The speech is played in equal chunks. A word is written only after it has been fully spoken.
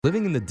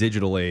Living in the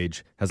digital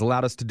age has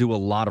allowed us to do a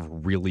lot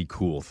of really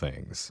cool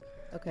things.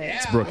 Okay.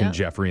 It's Brooke and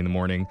Jeffrey in the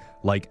morning,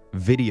 like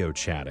video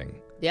chatting.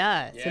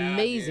 Yeah, it's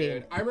amazing.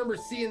 Dude. I remember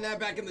seeing that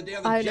back in the day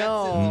on the I Jetsons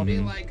know. and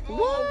being like,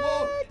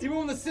 whoa. Even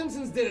when the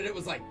Simpsons did it, it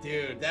was like,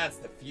 dude, that's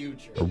the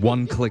future. Or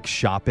one-click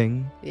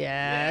shopping.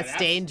 Yeah, it's that's-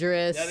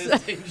 dangerous.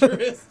 That is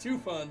dangerous. Too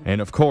fun.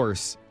 And of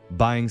course,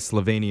 buying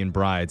Slovenian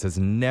brides has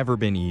never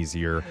been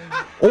easier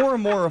or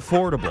more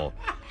affordable.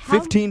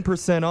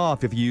 15%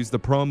 off if you use the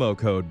promo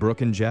code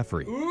Brooke and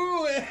Jeffrey.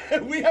 Ooh,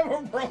 we have a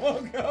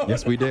promo code.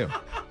 Yes, we do.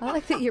 I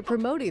like that you're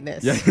promoting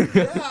this.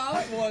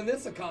 Yeah, well, in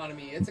this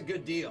economy, it's a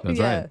good deal. That's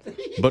Yeah. right.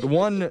 But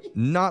one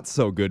not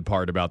so good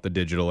part about the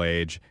digital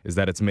age is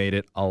that it's made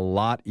it a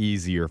lot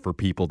easier for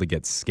people to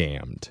get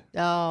scammed.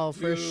 Oh,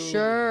 for Ooh,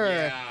 sure.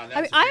 yeah, I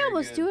that's I very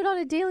almost good. do it on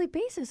a daily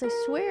basis, I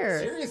swear.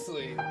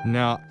 Seriously.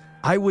 Now,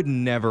 I would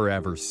never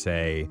ever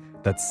say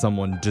that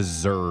someone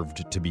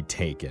deserved to be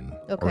taken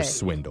or Okay.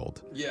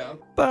 swindled. Yeah.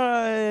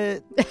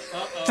 But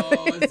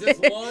Uh-oh, is this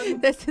one?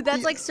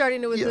 That's like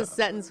starting with a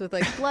sentence with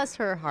like, bless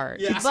her heart.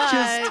 Yeah. It's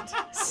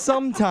But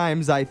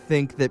sometimes I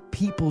think that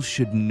people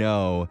should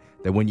know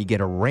that when you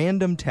get a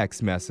random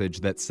text message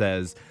that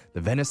says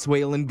the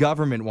Venezuelan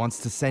government wants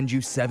to send you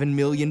 $7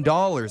 million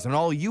and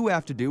all you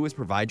have to do is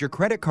provide your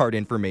credit card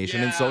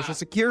information and Yeah. Social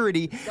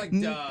Security, like,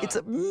 duh.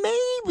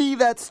 maybe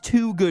that's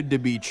too good to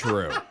be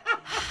true.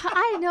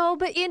 I know,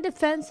 but in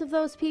defense of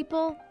those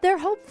people, they're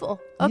hopeful.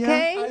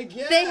 Okay? I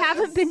guess. They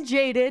haven't been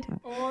jaded.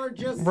 Or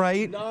just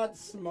Right. not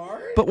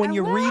smart? But when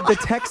you read the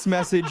text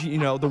message,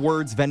 the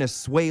words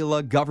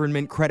Venezuela,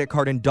 government, credit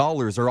card, and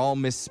dollars are all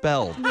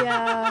misspelled.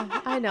 Yeah,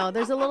 I know.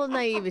 There's a little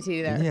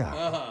naivety there.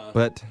 Yeah.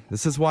 But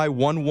this is why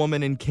one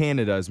woman in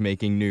Canada is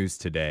making news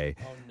today.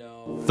 Oh,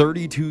 no.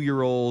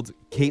 32-year-old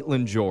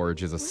Caitlin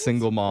George is a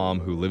single mom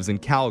who lives in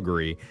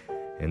Calgary.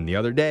 And the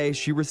other day,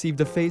 she received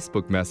a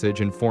Facebook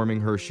message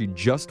informing her she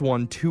just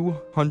won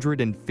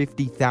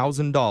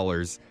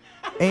 $250,000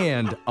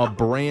 and a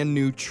brand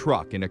new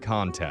truck in a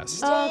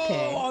contest.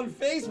 Okay. Oh, on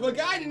Facebook.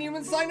 I didn't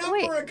even sign up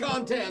Wait, for a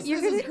contest. You're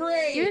This is gonna-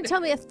 great. You're going to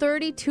tell me a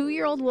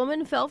 32-year-old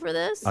woman fell for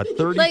this? A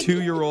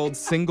 32-year-old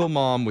single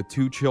mom with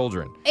 2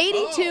 children.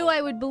 82, Oh.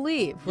 I would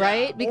believe, Yeah,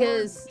 right? or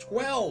Because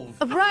 12.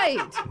 right.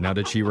 Now,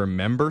 did she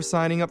remember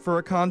signing up for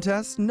a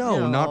contest?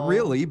 No, not No.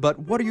 really. But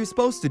what are you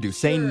supposed to do?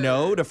 Say Sure.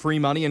 no to free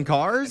money and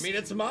cars? I mean,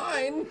 it's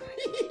mine.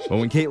 But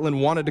when Caitlin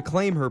wanted to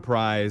claim her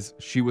prize,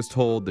 she was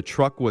told the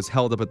truck was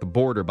held up at the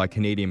border by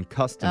Canadian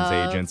customs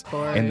Of agents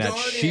course. and that Darn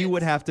she it.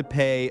 would have to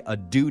pay a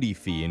duty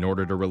fee in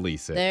order to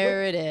release it.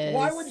 There it is.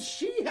 Why would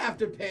she have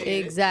to pay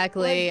it?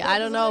 Exactly. Like, that I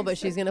don't doesn't know, make but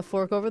she's sense. going to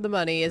fork over the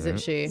money, isn't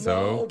she? So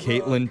No,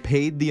 Caitlin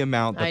paid the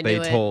amount I that they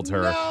knew it. told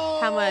her. No.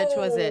 How much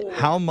was it?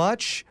 How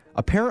much?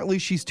 Apparently,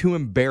 she's too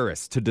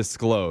embarrassed to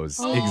disclose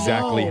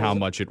exactly how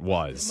much it It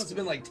was. must have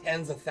been like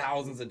tens of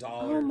thousands of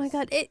dollars. Oh my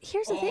God.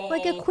 Here's the thing,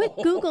 like a quick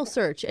Google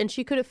search and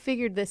she could have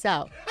figured this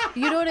out.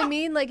 You know what I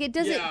mean? Like it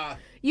doesn't, Yeah.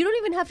 you don't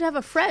even have to have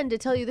a friend to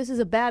tell you this is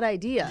a bad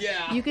idea.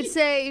 Yeah. You could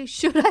say,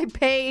 should I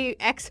pay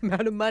X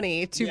amount of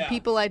money to Yeah.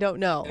 people I don't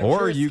know? I'm Or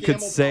sure a you scam could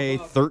will say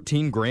pop up.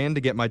 13 grand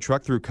to get my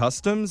truck through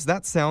customs?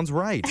 That sounds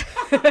right.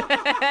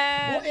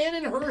 Well, and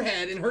in her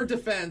head, in her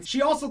defense,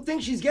 she also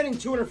thinks she's getting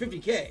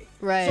 $250K.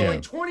 Right. So Yeah.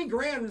 like 20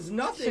 grand is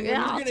nothing. when Yeah,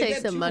 you're I'll gonna take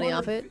get some money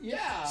off 200 it.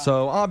 Yeah.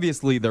 So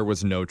obviously there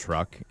was no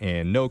truck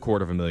and no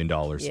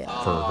 $250,000 Yeah.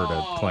 for her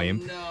to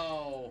claim. No.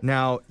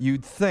 Now,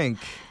 you'd think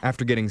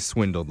after getting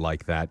swindled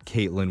like that,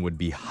 Caitlin would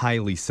be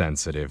highly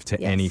sensitive to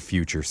Yes. any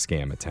future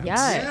scam attempts.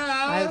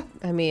 Yeah.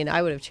 I mean,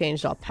 I would have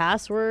changed all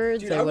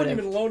passwords. Dude, I would wouldn't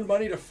have. even loan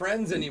money to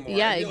friends anymore.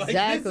 Yeah, I'd be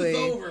exactly.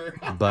 Like, this is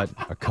over. But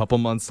a couple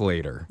months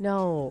later,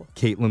 No.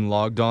 Caitlin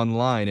logged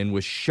online and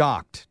was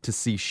shocked to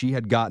see she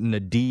had gotten a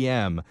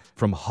DM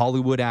from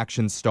Hollywood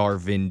action star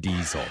Vin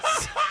Diesel.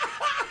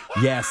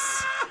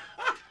 Yes.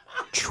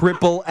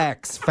 Triple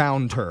X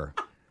found her.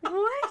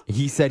 What?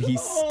 He said he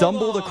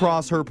stumbled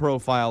across her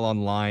profile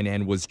online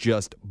and was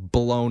just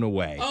blown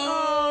away.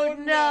 Oh,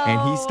 No.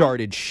 And he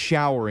started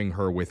showering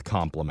her with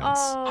compliments.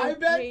 Oh, I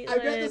bet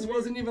this Caitlin.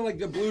 wasn't even like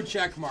the blue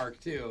check mark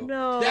too.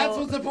 No. That's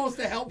what's supposed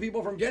to help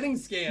people from getting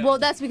scammed. Well,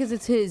 that's because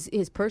it's his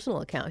personal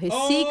account, his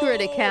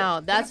secret Oh,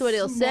 account. That's what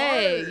he'll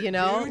say, smart, you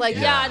know? dude. Like,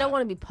 Yeah. I don't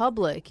want to be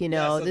public, you Yeah,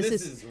 know? so this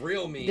is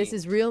real me. This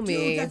is real me.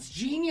 Dude, that's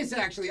genius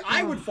actually.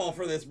 I would fall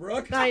for this,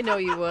 Brooke. I know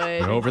you would.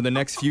 And over the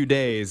next few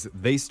days,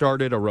 they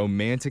started a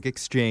romantic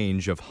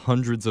exchange of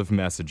hundreds of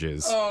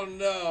messages. Oh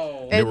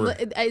no. And were-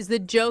 is the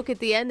joke at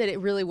the end that it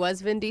really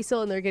was Vin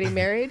Diesel and they're getting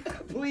married?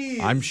 Please.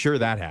 I'm sure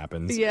that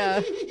happens.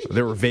 Yeah.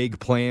 There were vague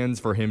plans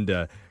for him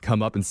to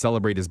come up and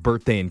celebrate his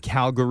birthday in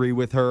Calgary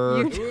with her.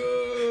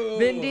 Ooh.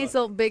 Vin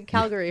Diesel, big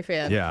Calgary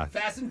fan. Yeah.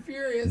 Fast and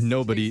Furious.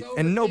 Nobody takes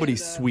over nobody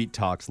Canada. sweet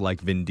talks like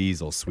Vin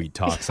Diesel sweet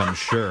talks, I'm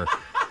sure.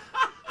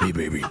 Hey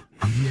baby.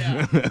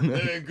 Yeah.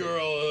 Hey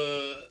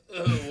girl,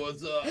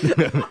 what's up?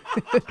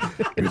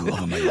 You're the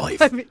love of my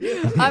life.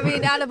 I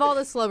mean, out of all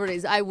the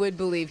celebrities, I would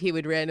believe he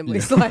would randomly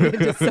slide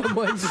into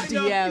someone's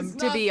DM,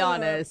 to be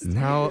honest.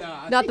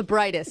 Now, Not the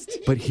brightest.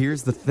 but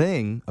here's the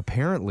thing.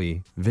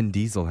 Apparently, Vin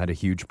Diesel had a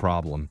huge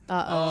problem.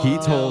 Uh-oh. He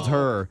told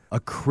her a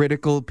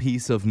critical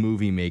piece of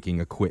movie-making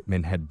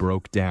equipment had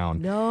broke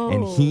down. No.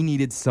 And he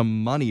needed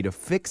some money to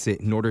fix it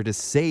in order to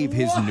save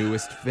his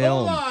newest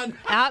film. Hold on.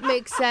 That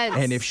makes sense.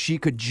 And if she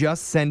could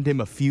just send him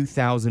a few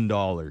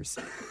 $1,000s,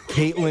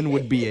 Caitlyn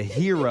would be a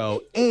hero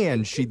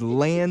and she'd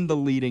land the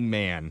leading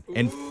man.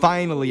 And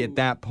finally, at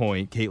that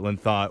point, Caitlyn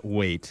thought,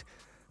 wait,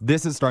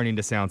 this is starting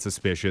to sound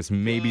suspicious.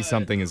 Maybe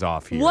something is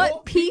off here.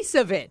 What piece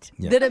of it?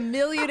 Yeah. That a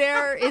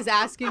millionaire is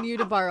asking you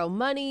to borrow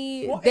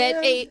money?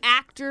 That a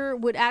actor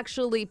would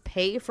actually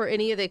pay for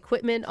any of the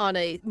equipment on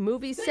a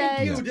movie set?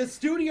 Thank you. The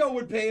studio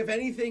would pay if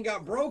anything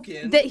got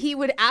broken. That he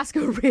would ask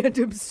a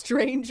random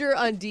stranger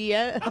on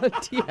DM,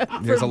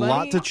 for There's a money?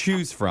 lot to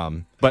choose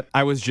from, but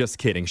I was just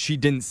kidding. She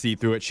didn't see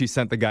through it. She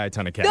sent the guy a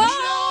ton of cash.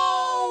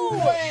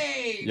 No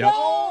way! Yep.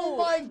 Oh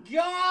my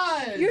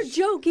gosh! You're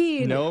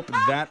joking. Nope,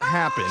 that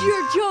happened.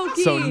 You're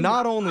joking. So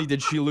not only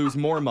did she lose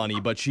more money,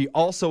 but she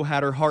also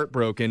had her heart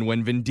broken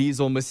when Vin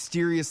Diesel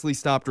mysteriously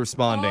stopped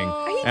responding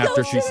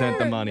after she sent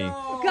the money.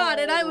 God,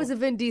 and I was a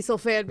Vin Diesel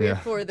fan Yeah.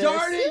 before this.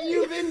 Darn it,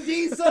 you Vin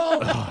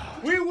Diesel!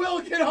 We will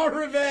get our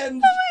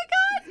revenge. Oh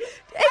my God.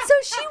 And so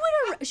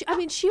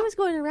she was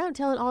going around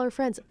telling all her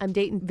friends, I'm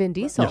dating Vin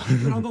Diesel.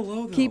 On the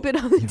low, though. Keep it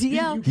on the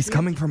DL. He's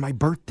coming for my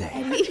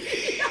birthday.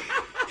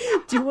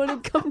 Do you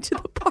want to come to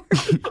the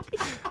party?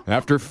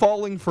 After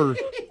falling for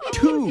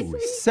 2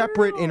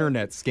 separate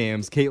internet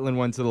scams, Caitlyn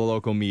went to the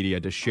local media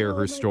to share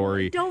her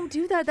story. Don't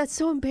do that. That's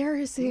so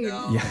embarrassing.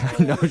 Yeah,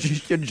 no, she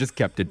should have just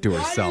kept it to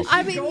herself.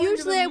 I mean, Going to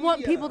usually the I want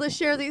media. people to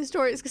share these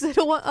stories because I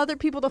don't want other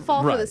people to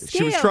fall for the Right. scams.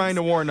 She was trying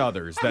to warn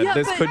others that Yeah,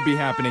 this but- could be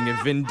happening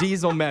if Vin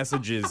Diesel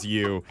messages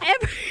you.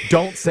 Every-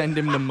 Don't send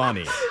him the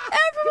money.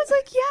 Everyone's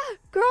like, yeah,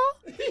 girl,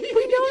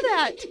 we know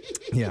that.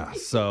 Yeah,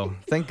 so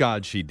thank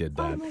God she did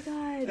that. Oh my God.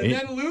 And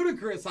then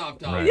Ludacris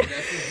hopped on. Right.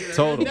 Messenger,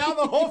 Totally. And now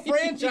the whole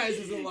franchise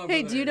is in love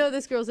Hey, with do you her. know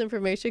this girl's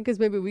information? Because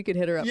maybe we could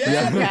hit her up for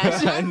Yeah, some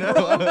cash. I know.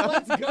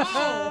 Let's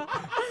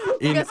go.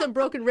 We got some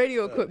broken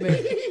radio equipment.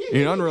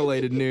 In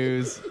unrelated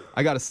news,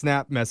 I got a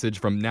snap message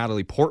from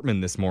Natalie Portman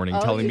this morning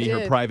Oh, telling you me her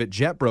did. private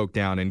jet broke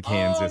down in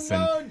Kansas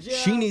no, and Jeff.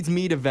 she needs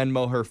me to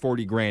Venmo her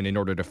 40 grand in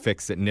order to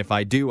fix it. And if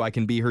I do, I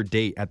can be her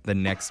date at the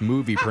next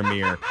movie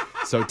premiere.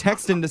 So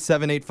text into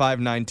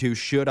 78592,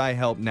 should I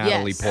help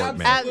Natalie Yes.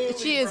 Portman? Absolutely.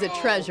 She is a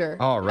treasure.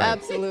 All right.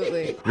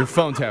 Absolutely. Your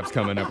phone tap's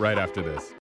coming up right after this.